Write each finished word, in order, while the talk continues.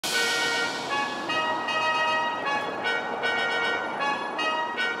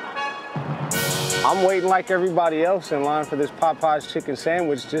I'm waiting like everybody else in line for this Popeyes chicken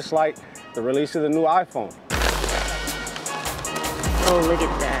sandwich, just like the release of the new iPhone. Oh, look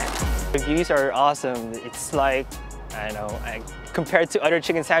at that. The views are awesome. It's like, I don't know, compared to other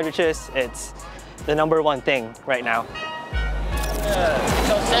chicken sandwiches, it's the #1 thing right now.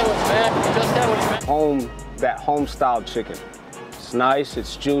 That home-style chicken. It's nice,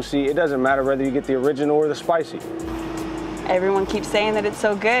 it's juicy. It doesn't matter whether you get the original or the spicy. Everyone keeps saying that it's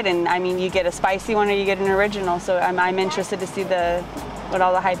so good, and I mean, you get a spicy one or you get an original, so I'm interested to see what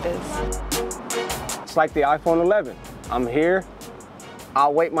all the hype is. It's like the iPhone 11. I'm here,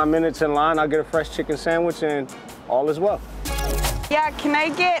 I'll wait my minutes in line, I'll get a fresh chicken sandwich, and all is well. Yeah, can I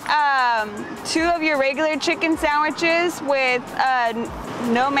get 2 of your regular chicken sandwiches with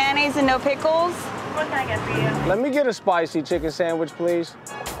no mayonnaise and no pickles? What can I get for you? Let me get a spicy chicken sandwich, please.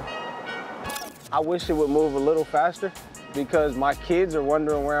 I wish it would move a little faster because my kids are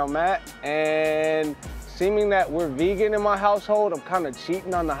wondering where I'm at, and seeming that we're vegan in my household, I'm kind of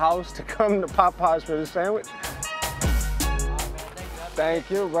cheating on the house to come to Popeyes for the sandwich. Thank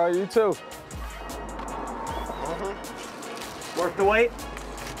you, bro. You too. Worth the wait?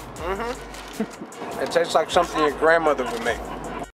 It tastes like something your grandmother would make.